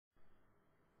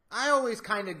I always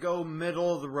kind of go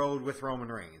middle of the road with Roman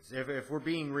Reigns, if we're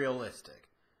being realistic.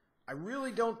 I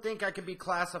really don't think I could be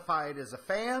classified as a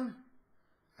fan.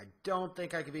 I don't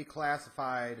think I could be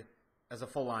classified as a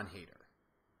full-on hater.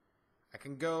 I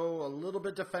can go a little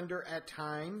bit defender at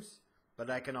times, but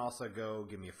I can also go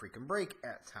give me a freaking break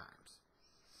at times.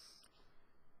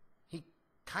 He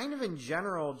kind of in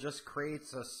general just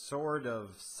creates a sort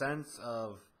of sense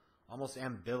of almost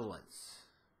ambivalence.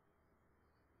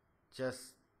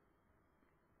 Just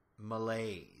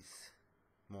malaise,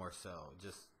 more so.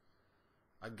 Just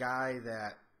a guy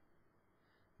that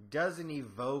doesn't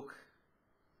evoke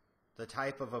the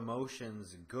type of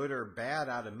emotions, good or bad,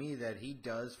 out of me that he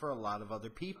does for a lot of other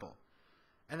people.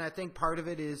 And I think part of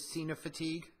it is Cena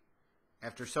fatigue.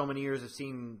 After so many years of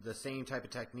seeing the same type of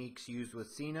techniques used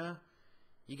with Cena,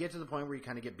 you get to the point where you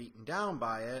kind of get beaten down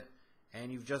by it,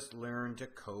 and you've just learned to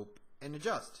cope and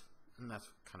adjust. And that's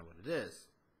kind of what it is.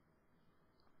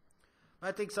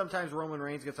 I think sometimes Roman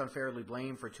Reigns gets unfairly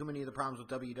blamed for too many of the problems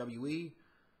with WWE.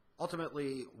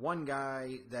 Ultimately, one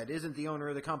guy that isn't the owner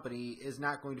of the company is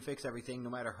not going to fix everything, no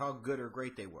matter how good or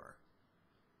great they were.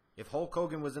 If Hulk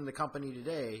Hogan was in the company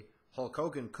today, Hulk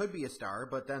Hogan could be a star,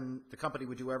 but then the company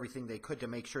would do everything they could to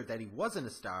make sure that he wasn't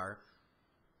a star,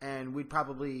 and we'd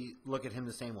probably look at him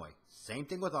the same way. Same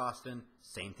thing with Austin,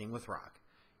 same thing with Rock.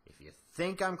 If you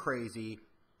think I'm crazy,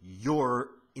 you're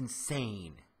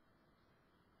insane.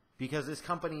 Because this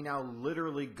company now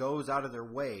literally goes out of their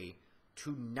way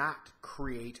to not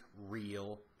create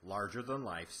real,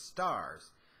 larger-than-life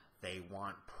stars. They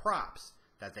want props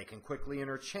that they can quickly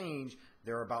interchange.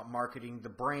 They're about marketing the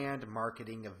brand,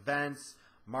 marketing events,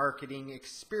 marketing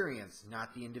experience,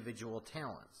 not the individual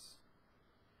talents.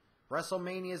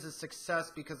 WrestleMania is a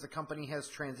success because the company has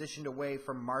transitioned away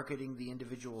from marketing the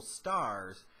individual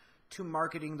stars to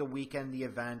marketing the weekend, the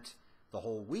event, the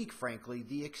whole week, frankly,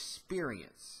 the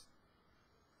experience.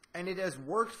 And it has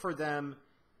worked for them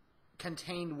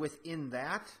contained within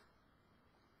that,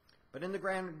 but in the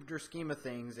grander scheme of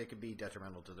things, it could be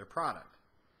detrimental to their product.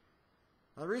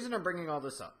 Now, the reason I'm bringing all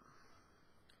this up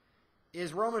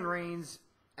is Roman Reigns,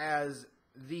 as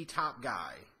the top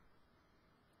guy,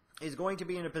 is going to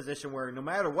be in a position where no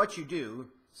matter what you do,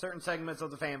 certain segments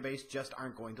of the fan base just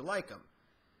aren't going to like him.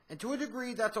 And to a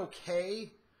degree, that's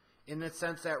okay, in the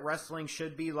sense that wrestling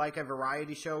should be like a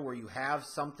variety show where you have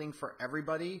something for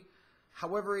everybody.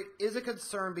 However, it is a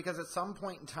concern because at some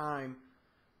point in time,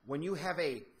 when you have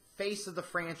a face of the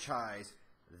franchise,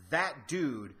 that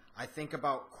dude, I think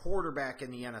about quarterback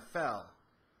in the NFL.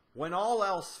 When all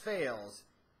else fails,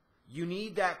 you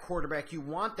need that quarterback. You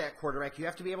want that quarterback. You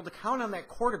have to be able to count on that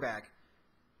quarterback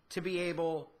to be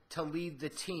able to lead the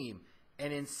team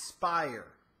and inspire,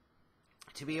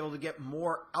 to be able to get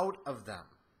more out of them,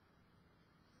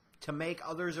 to make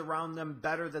others around them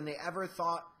better than they ever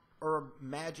thought or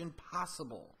imagined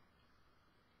possible.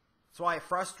 That's why it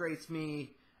frustrates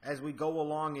me as we go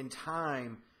along in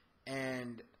time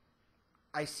and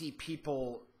I see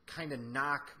people kind of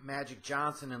knock Magic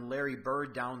Johnson and Larry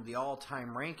Bird down the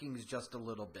all-time rankings just a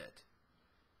little bit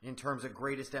in terms of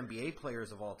greatest NBA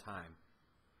players of all time.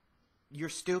 You're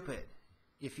stupid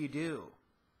if you do.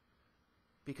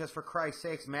 Because for Christ's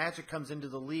sakes, Magic comes into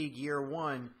the league year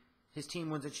one, his team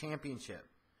wins a championship.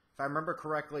 If I remember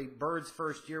correctly, Bird's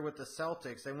first year with the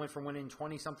Celtics, they went from winning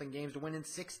 20-something games to winning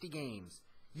 60 games.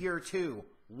 Year two,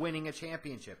 winning a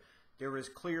championship. There was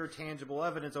clear, tangible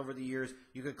evidence over the years.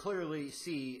 You could clearly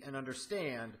see and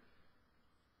understand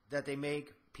that they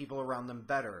make people around them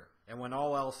better. And when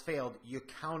all else failed, you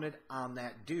counted on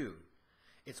that dude.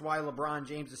 It's why LeBron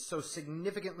James is so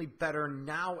significantly better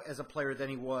now as a player than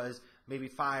he was maybe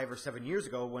 5 or 7 years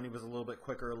ago when he was a little bit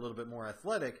quicker, a little bit more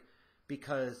athletic,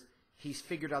 because he's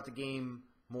figured out the game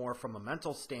more from a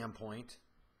mental standpoint.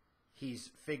 He's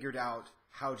figured out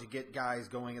how to get guys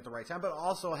going at the right time, but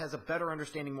also has a better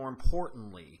understanding, more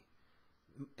importantly,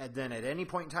 than at any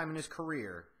point in time in his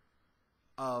career,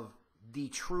 of the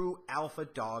true alpha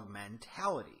dog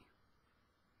mentality.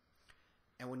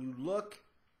 And when you look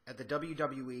at the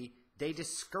WWE, they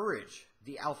discourage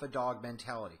the alpha dog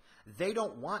mentality. They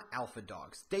don't want alpha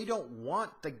dogs. They don't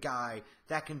want the guy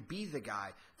that can be the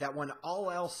guy that when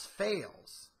all else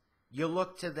fails, you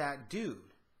look to that dude.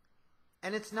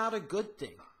 And it's not a good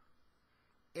thing.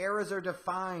 Eras are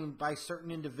defined by certain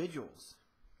individuals.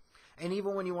 And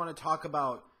even when you want to talk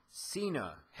about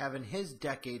Cena having his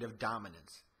decade of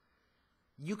dominance,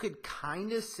 you could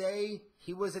kind of say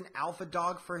he was an alpha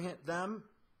dog for them,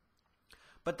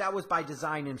 but that was by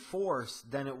design and force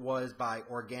than it was by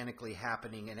organically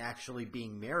happening and actually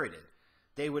being merited.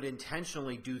 They would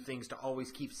intentionally do things to always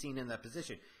keep Cena in that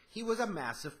position. He was a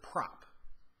massive prop.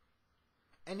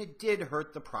 And it did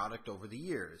hurt the product over the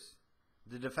years.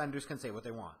 The defenders can say what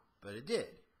they want, but it did.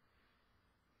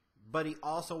 But he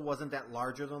also wasn't that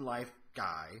larger-than-life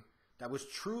guy that was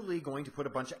truly going to put a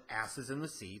bunch of asses in the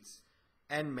seats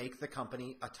and make the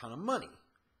company a ton of money.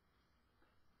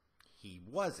 He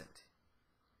wasn't.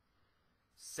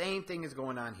 Same thing is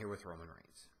going on here with Roman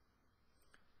Reigns.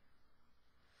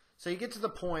 So you get to the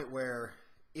point where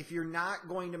if you're not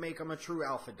going to make him a true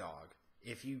alpha dog,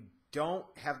 if you don't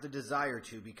have the desire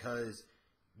to because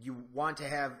you want to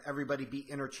have everybody be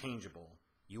interchangeable,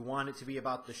 you want it to be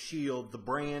about the Shield, the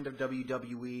brand of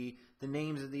WWE, the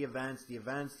names of the events,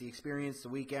 the experience, the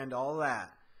weekend, all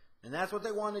that. And that's what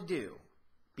they want to do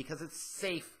because it's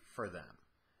safe for them.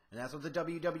 And that's what the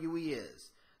WWE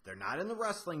is. They're not in the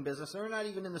wrestling business. They're not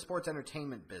even in the sports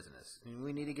entertainment business. And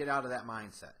we need to get out of that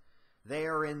mindset. They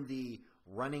are in the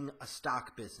running a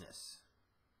stock business.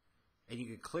 And you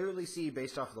can clearly see,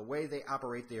 based off of the way they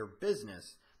operate their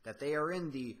business, that they are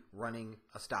in the running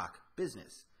a stock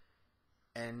business.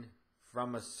 And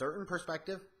from a certain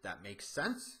perspective, that makes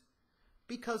sense.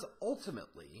 Because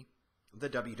ultimately, the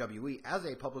WWE, as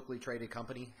a publicly traded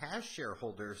company, has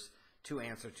shareholders to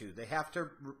answer to. They have to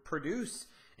produce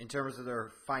in terms of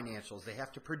their financials. They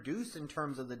have to produce in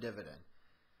terms of the dividend.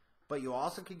 But you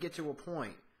also could get to a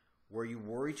point where you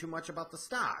worry too much about the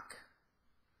stock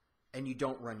and you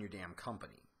don't run your damn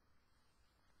company.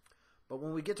 But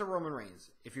when we get to Roman Reigns,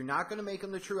 if you're not going to make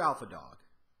him the true alpha dog,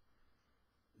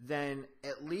 then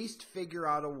at least figure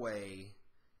out a way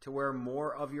to where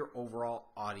more of your overall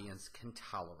audience can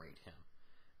tolerate him.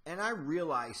 And I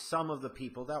realize some of the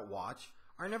people that watch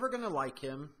are never going to like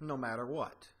him no matter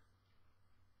what.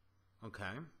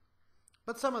 Okay?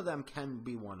 But some of them can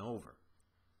be won over.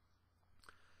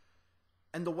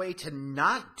 And the way to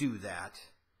not do that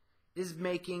is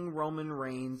making Roman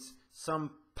Reigns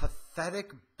some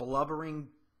pathetic, blubbering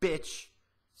bitch,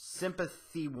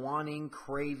 sympathy-wanting,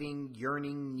 craving,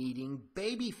 yearning, needing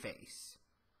babyface.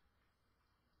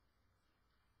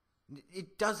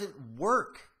 It doesn't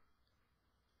work.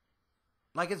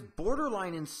 Like, it's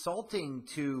borderline insulting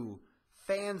to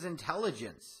fans'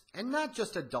 intelligence. And not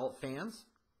just adult fans.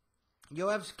 You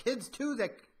have kids, too,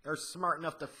 that are smart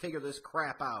enough to figure this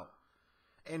crap out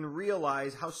and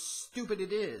realize how stupid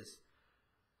it is.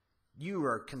 You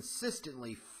are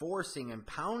consistently forcing and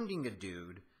pounding a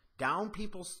dude down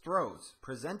people's throats,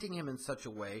 presenting him in such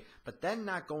a way, but then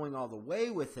not going all the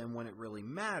way with him when it really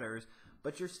matters,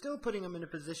 but you're still putting him in a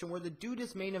position where the dude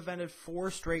has main evented 4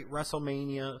 straight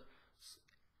WrestleMania.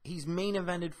 He's main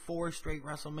evented 4 straight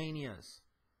WrestleManias.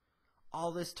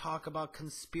 All this talk about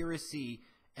conspiracy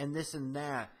and this and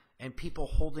that and people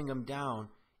holding him down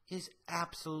is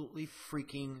absolutely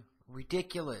freaking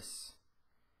ridiculous.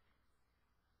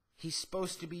 He's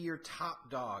supposed to be your top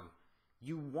dog.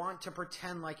 You want to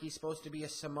pretend like he's supposed to be a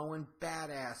Samoan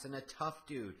badass and a tough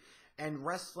dude. And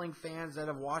wrestling fans that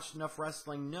have watched enough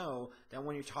wrestling know that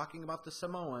when you're talking about the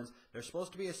Samoans, there's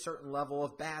supposed to be a certain level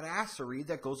of badassery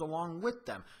that goes along with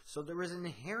them. So there is an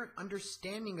inherent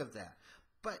understanding of that.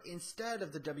 But instead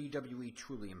of the WWE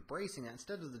truly embracing that,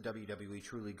 instead of the WWE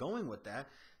truly going with that,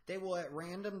 they will at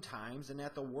random times and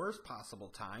at the worst possible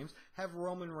times have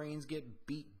Roman Reigns get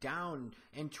beat down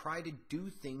and try to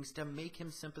do things to make him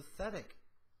sympathetic.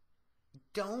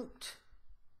 Don't.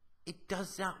 It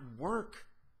does not work.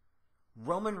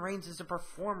 Roman Reigns as a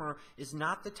performer is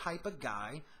not the type of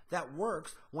guy that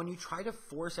works when you try to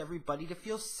force everybody to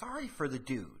feel sorry for the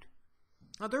dude.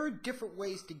 Now, there are different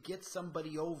ways to get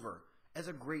somebody over as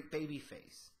a great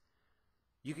babyface.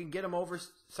 You can get them over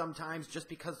sometimes just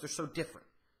because they're so different.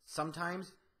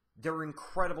 Sometimes they're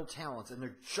incredible talents and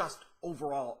they're just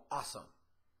overall awesome.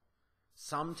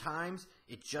 Sometimes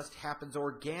it just happens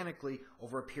organically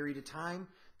over a period of time.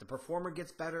 The performer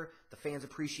gets better. The fans'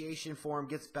 appreciation for him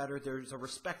gets better. There's a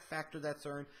respect factor that's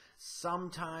earned.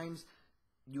 Sometimes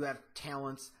you have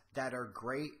talents that are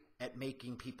great at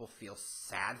making people feel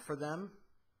sad for them.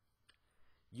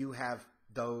 You have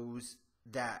those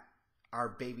that are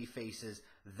baby faces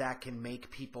that can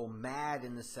make people mad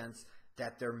in the sense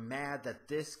that they're mad that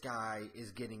this guy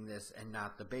is getting this and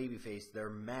not the babyface. They're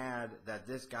mad that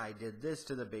this guy did this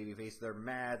to the babyface. They're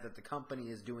mad that the company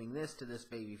is doing this to this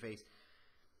babyface.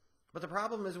 But the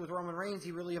problem is with Roman Reigns,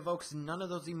 he really evokes none of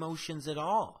those emotions at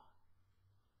all.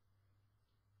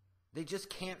 They just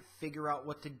can't figure out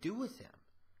what to do with him.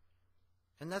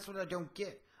 And that's what I don't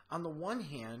get. On the one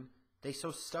hand, they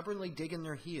so stubbornly dig in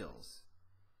their heels.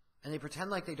 And they pretend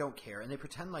like they don't care. And they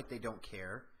pretend like they don't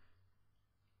care.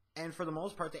 And for the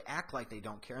most part, they act like they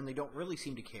don't care. And they don't really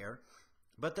seem to care.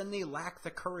 But then they lack the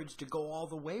courage to go all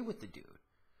the way with the dude.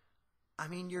 I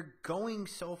mean, you're going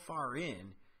so far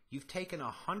in. You've taken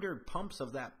 100 pumps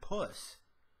of that puss.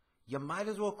 You might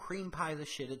as well cream pie the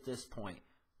shit at this point.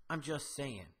 I'm just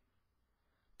saying.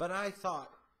 But I thought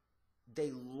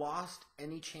they lost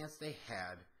any chance they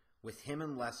had with him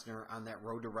and Lesnar on that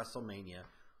road to WrestleMania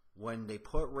when they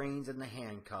put Reigns in the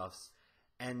handcuffs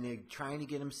and they're trying to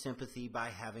get him sympathy by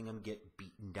having him get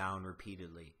beaten down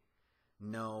repeatedly.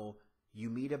 No, you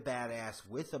meet a badass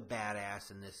with a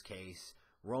badass in this case.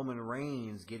 Roman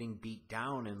Reigns getting beat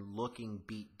down and looking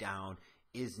beat down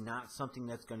is not something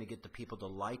that's going to get the people to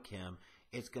like him.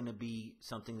 It's going to be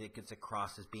something that gets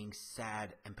across as being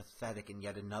sad and pathetic, and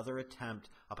yet another attempt,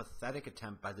 a pathetic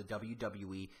attempt by the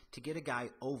WWE to get a guy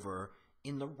over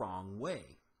in the wrong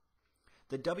way.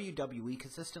 The WWE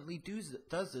consistently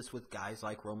does this with guys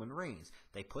like Roman Reigns.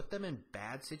 They put them in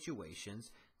bad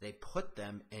situations, they put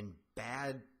them in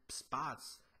bad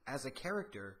spots as a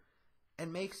character,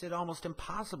 and makes it almost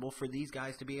impossible for these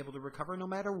guys to be able to recover no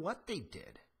matter what they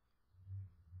did.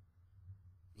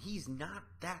 He's not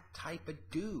that type of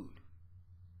dude.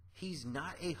 He's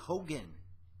not a Hogan.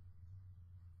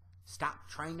 Stop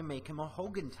trying to make him a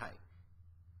Hogan type.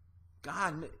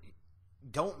 God,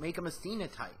 don't make him a Cena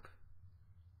type.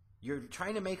 You're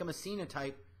trying to make him a Cena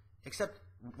type, except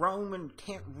Roman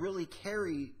can't really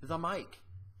carry the mic.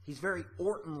 He's very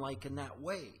Orton-like in that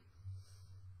way.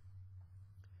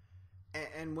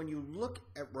 And when you look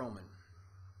at Roman,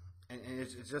 and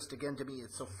it's just, again, to me,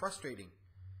 it's so frustrating,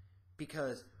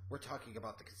 because we're talking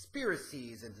about the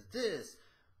conspiracies and this,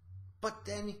 but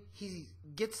then he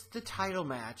gets the title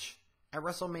match at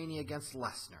WrestleMania against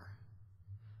Lesnar.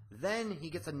 Then he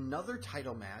gets another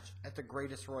title match at the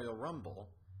Greatest Royal Rumble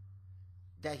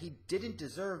that he didn't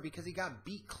deserve because he got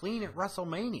beat clean at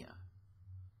WrestleMania.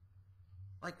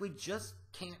 Like, we just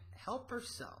can't help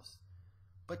ourselves.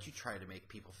 But you try to make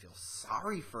people feel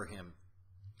sorry for him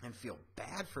and feel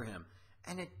bad for him,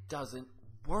 and it doesn't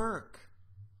work.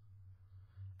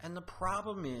 And the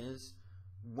problem is,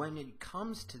 when it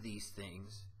comes to these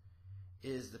things,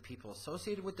 is the people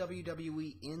associated with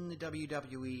WWE, in the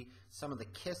WWE, some of the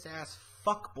kiss-ass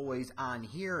fuckboys on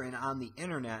here and on the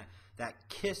internet that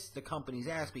kiss the company's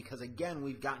ass, because, again,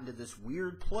 we've gotten to this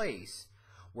weird place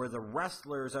where the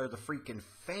wrestlers are the freaking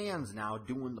fans now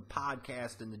doing the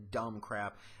podcast and the dumb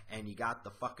crap, and you got the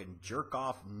fucking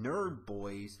jerk-off nerd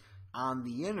boys on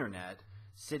the internet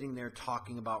sitting there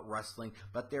talking about wrestling,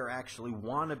 but they're actually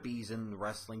wannabes in the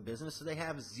wrestling business, so they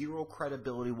have zero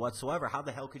credibility whatsoever. How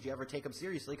the hell could you ever take them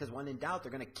seriously? Because when in doubt,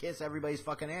 they're going to kiss everybody's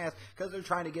fucking ass because they're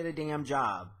trying to get a damn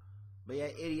job. But yeah,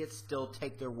 idiots still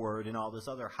take their word and all this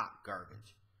other hot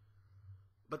garbage.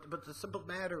 But the simple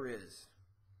matter is,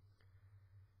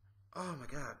 oh my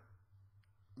God,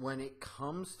 when it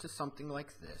comes to something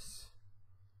like this,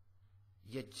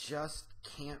 you just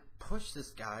can't push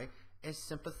this guy as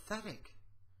sympathetic.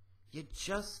 You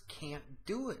just can't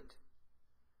do it.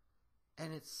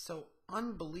 And it's so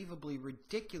unbelievably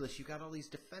ridiculous. You got all these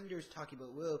defenders talking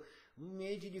about, well,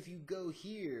 imagine if you go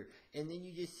here and then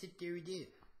you just sit there and do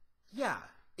it. Yeah,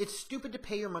 it's stupid to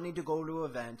pay your money to go to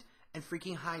an event and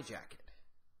freaking hijack it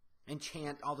and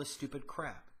chant all this stupid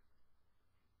crap.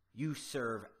 You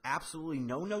serve absolutely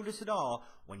no notice at all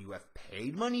when you have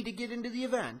paid money to get into the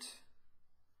event,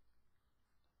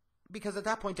 because at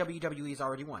that point WWE's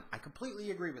already won. I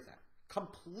completely agree with that.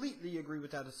 Completely agree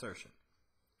with that assertion.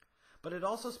 But it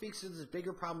also speaks to this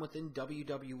bigger problem within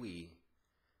WWE,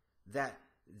 that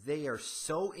they are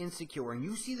so insecure, and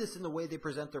you see this in the way they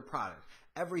present their product.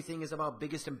 Everything is about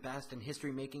biggest and best and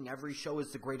history making. Every show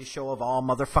is the greatest show of all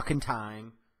motherfucking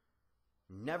time.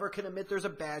 Never can admit there's a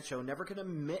bad show. Never can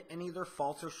admit any of their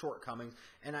faults or shortcomings.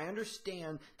 And I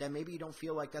understand that maybe you don't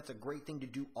feel like that's a great thing to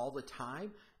do all the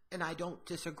time. And I don't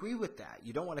disagree with that.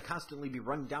 You don't want to constantly be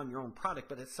running down your own product.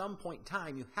 But at some point in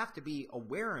time, you have to be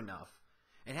aware enough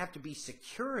and have to be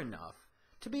secure enough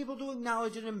to be able to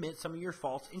acknowledge and admit some of your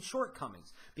faults and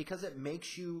shortcomings. Because it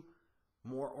makes you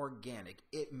more organic.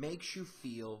 It makes you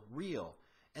feel real.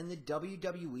 And the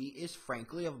WWE is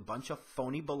frankly a bunch of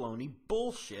phony baloney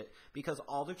bullshit, because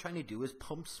all they're trying to do is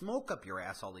pump smoke up your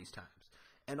ass all these times.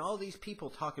 And all these people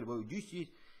talking about,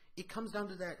 it comes down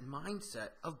to that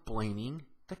mindset of blaming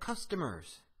the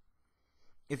customers.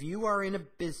 If you are in a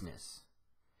business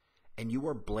and you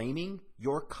are blaming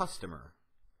your customer,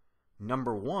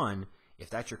 number one, if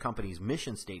that's your company's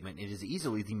mission statement, it is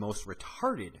easily the most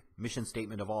retarded mission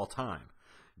statement of all time.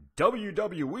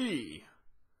 WWE,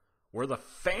 where the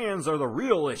fans are the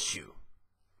real issue.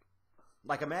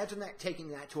 Like, imagine that,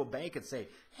 taking that to a bank and say,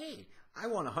 hey, I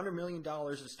want $100 million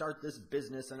to start this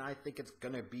business and I think it's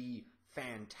going to be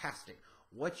fantastic.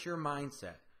 What's your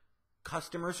mindset?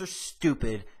 Customers are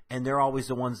stupid and they're always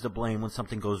the ones to blame when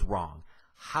something goes wrong.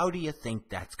 How do you think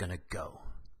that's going to go?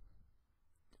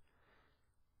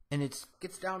 And it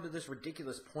gets down to this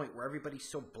ridiculous point where everybody's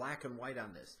so black and white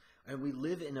on this. And we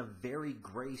live in a very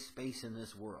gray space in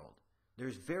this world.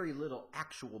 There's very little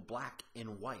actual black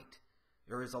and white.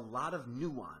 There is a lot of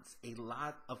nuance, a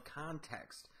lot of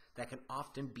context that can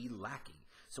often be lacking.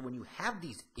 So when you have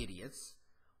these idiots,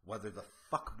 whether the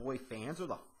fuckboy fans or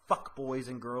the fuckboys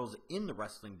and girls in the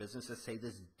wrestling business that say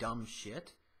this dumb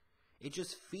shit, it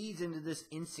just feeds into this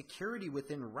insecurity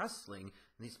within wrestling,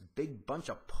 this big bunch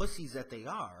of pussies that they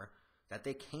are, that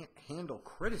they can't handle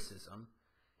criticism.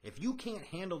 If you can't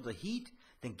handle the heat,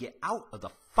 then get out of the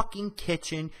fucking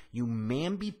kitchen, you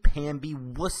mamby-pamby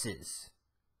wusses.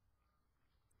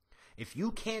 If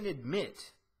you can't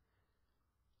admit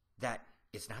that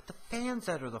it's not the fans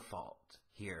that are the fault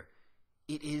here,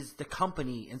 it is the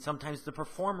company and sometimes the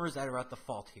performers that are at the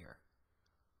fault here.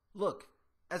 Look,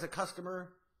 as a customer,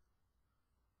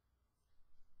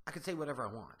 I can say whatever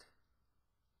I want.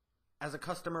 As a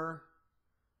customer,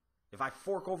 if I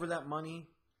fork over that money,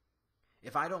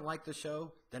 if I don't like the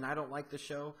show, then I don't like the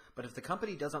show. But if the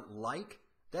company doesn't like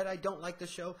that I don't like the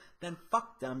show, then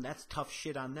fuck them. That's tough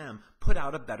shit on them. Put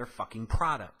out a better fucking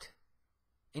product.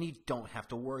 And you don't have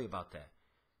to worry about that.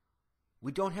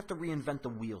 We don't have to reinvent the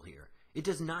wheel here. It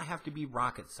does not have to be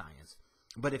rocket science.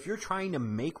 But if you're trying to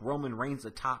make Roman Reigns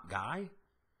the top guy,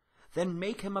 then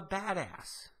make him a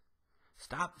badass.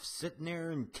 Stop sitting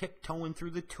there and tiptoeing through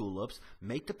the tulips.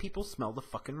 Make the people smell the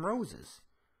fucking roses.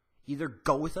 Either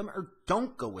go with them or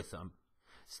don't go with them.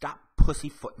 Stop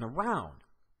pussyfooting around.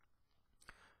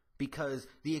 Because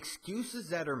the excuses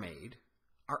that are made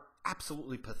are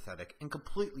absolutely pathetic and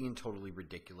completely and totally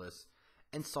ridiculous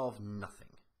and solve nothing.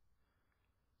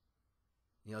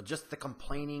 You know, just the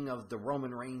complaining of the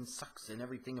Roman Reigns sucks and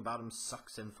everything about him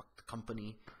sucks and fuck the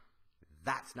company,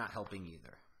 that's not helping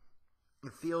either.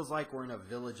 It feels like we're in a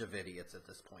village of idiots at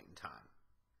this point in time.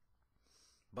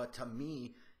 But to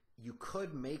me, you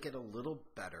could make it a little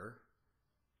better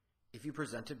if you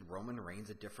presented Roman Reigns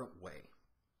a different way.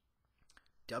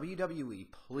 WWE,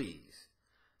 please,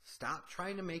 stop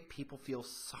trying to make people feel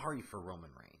sorry for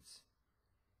Roman Reigns.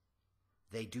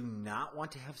 They do not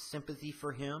want to have sympathy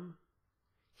for him.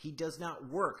 He does not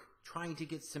work trying to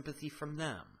get sympathy from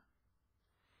them.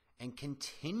 And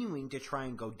continuing to try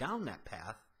and go down that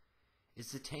path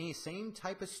is the same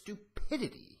type of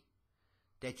stupidity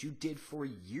that you did for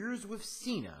years with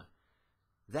Cena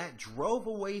that drove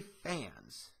away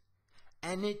fans.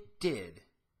 And it did.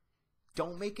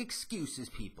 Don't make excuses,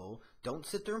 people. Don't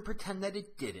sit there and pretend that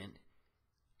it didn't.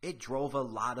 It drove a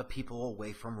lot of people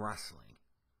away from wrestling.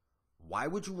 Why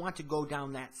would you want to go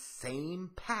down that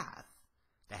same path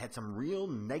that had some real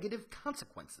negative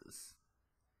consequences?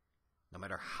 No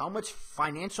matter how much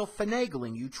financial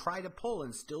finagling you try to pull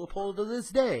and still pull to this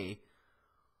day,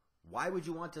 why would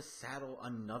you want to saddle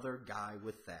another guy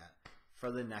with that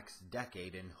for the next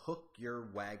decade and hook your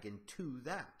wagon to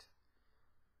that?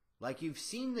 Like, you've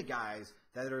seen the guys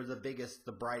that are the biggest,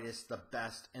 the brightest, the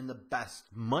best, and the best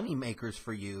money makers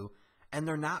for you, and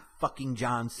they're not fucking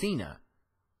John Cena.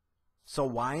 So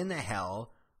why in the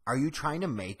hell are you trying to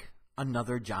make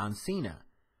another John Cena?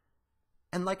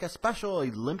 And like a Special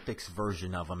Olympics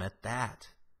version of him at that.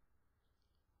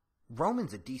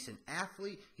 Roman's a decent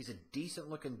athlete. He's a decent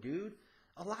looking dude.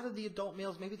 A lot of the adult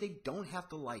males, maybe they don't have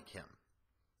to like him.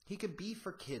 He could be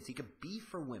for kids. He could be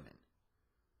for women.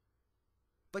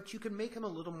 But you can make him a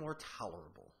little more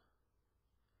tolerable.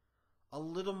 A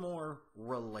little more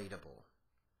relatable.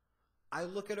 I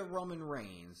look at a Roman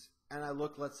Reigns, and I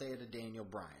look, let's say, at a Daniel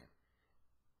Bryan.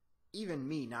 Even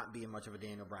me not being much of a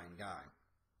Daniel Bryan guy,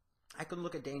 I can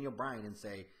look at Daniel Bryan and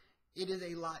say, it is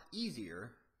a lot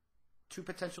easier to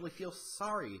potentially feel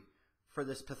sorry for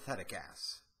this pathetic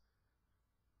ass.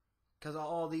 Because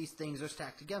all these things are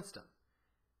stacked against him.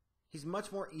 He's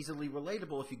much more easily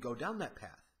relatable if you go down that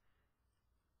path.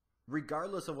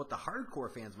 Regardless of what the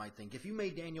hardcore fans might think, if you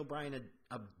made Daniel Bryan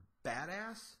a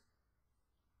badass,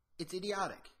 it's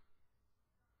idiotic.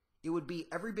 It would be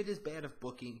every bit as bad of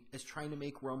booking as trying to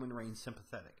make Roman Reigns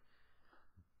sympathetic.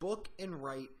 Book and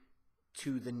write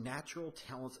to the natural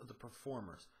talents of the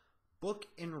performers. Book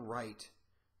and write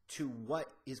to what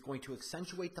is going to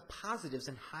accentuate the positives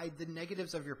and hide the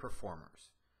negatives of your performers.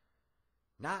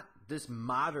 Not this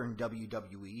modern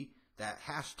WWE that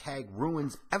hashtag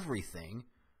ruins everything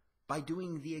by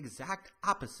doing the exact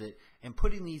opposite and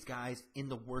putting these guys in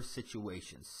the worst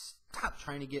situations. Stop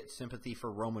trying to get sympathy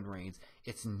for Roman Reigns.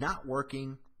 It's not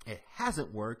working. It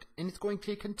hasn't worked, and it's going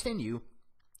to continue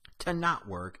to not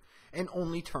work and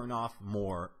only turn off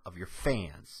more of your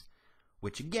fans.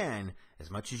 Which again,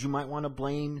 as much as you might want to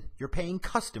blame your paying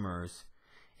customers,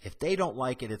 If they don't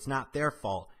like it, it's not their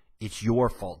fault. It's your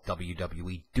fault,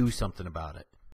 WWE. Do something about it.